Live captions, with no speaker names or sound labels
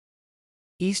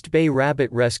East Bay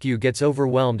Rabbit Rescue gets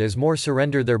overwhelmed as more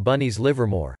surrender their bunnies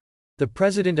Livermore. The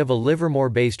president of a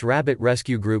Livermore-based rabbit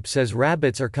rescue group says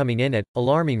rabbits are coming in at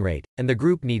alarming rate, and the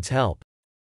group needs help.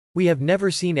 "We have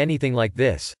never seen anything like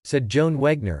this," said Joan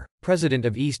Wegner, president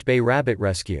of East Bay Rabbit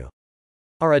Rescue.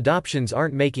 "Our adoptions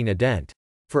aren't making a dent.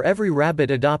 For every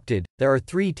rabbit adopted, there are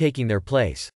 3 taking their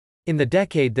place. In the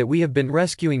decade that we have been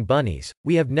rescuing bunnies,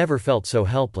 we have never felt so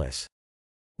helpless."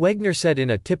 Wegner said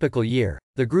in a typical year,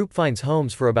 the group finds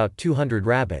homes for about 200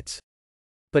 rabbits.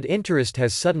 But interest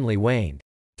has suddenly waned.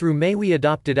 "Through May we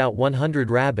adopted out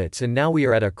 100 rabbits and now we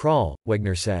are at a crawl,"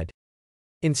 Wegner said.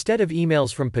 "Instead of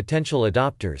emails from potential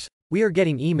adopters, we are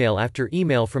getting email after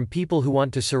email from people who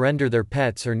want to surrender their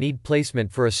pets or need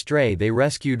placement for a stray they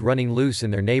rescued running loose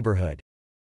in their neighborhood.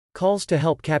 Calls to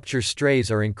help capture strays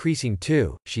are increasing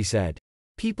too," she said.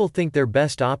 "People think their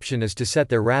best option is to set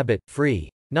their rabbit free,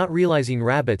 not realizing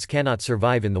rabbits cannot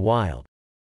survive in the wild.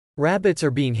 Rabbits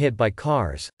are being hit by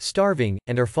cars, starving,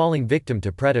 and are falling victim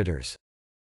to predators.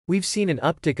 We've seen an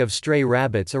uptick of stray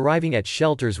rabbits arriving at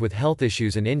shelters with health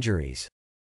issues and injuries.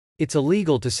 It's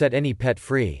illegal to set any pet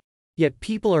free. Yet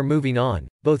people are moving on,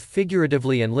 both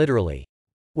figuratively and literally."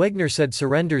 Wegner said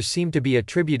surrenders seem to be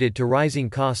attributed to rising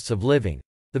costs of living,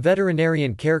 the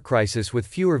veterinarian care crisis with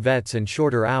fewer vets and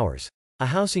shorter hours, a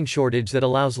housing shortage that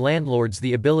allows landlords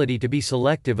the ability to be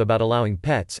selective about allowing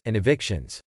pets, and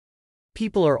evictions.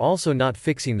 People are also not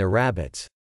fixing their rabbits.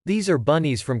 "These are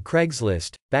bunnies from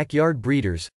Craigslist, backyard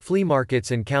breeders, flea markets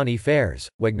and county fairs,"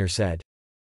 Wegner said.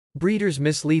 "Breeders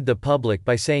mislead the public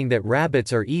by saying that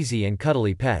rabbits are easy and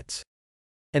cuddly pets.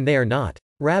 And they are not.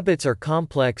 Rabbits are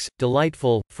complex,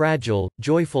 delightful, fragile,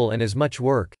 joyful and as much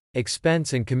work,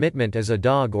 expense and commitment as a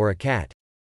dog or a cat.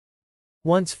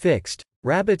 Once fixed,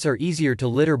 rabbits are easier to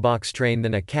litter box train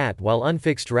than a cat, while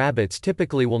unfixed rabbits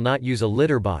typically will not use a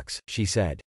litter box," she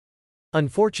said.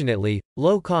 "Unfortunately,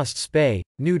 low-cost spay,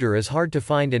 neuter is hard to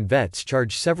find and vets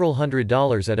charge several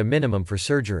 $100s at a minimum for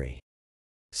surgery.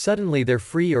 Suddenly their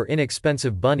free or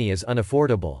inexpensive bunny is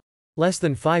unaffordable. Less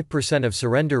than 5% of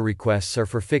surrender requests are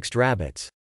for fixed rabbits."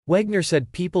 Wegner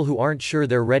said people who aren't sure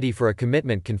they're ready for a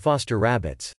commitment can foster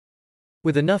rabbits.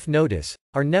 "With enough notice,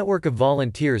 our network of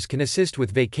volunteers can assist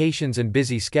with vacations and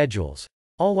busy schedules,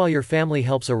 all while your family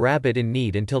helps a rabbit in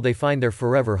need until they find their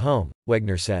forever home,"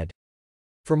 Wegner said.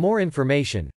 For more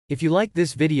information, if you like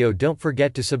this video, don't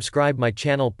forget to subscribe my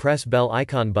channel, press bell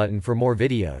icon button for more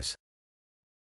videos.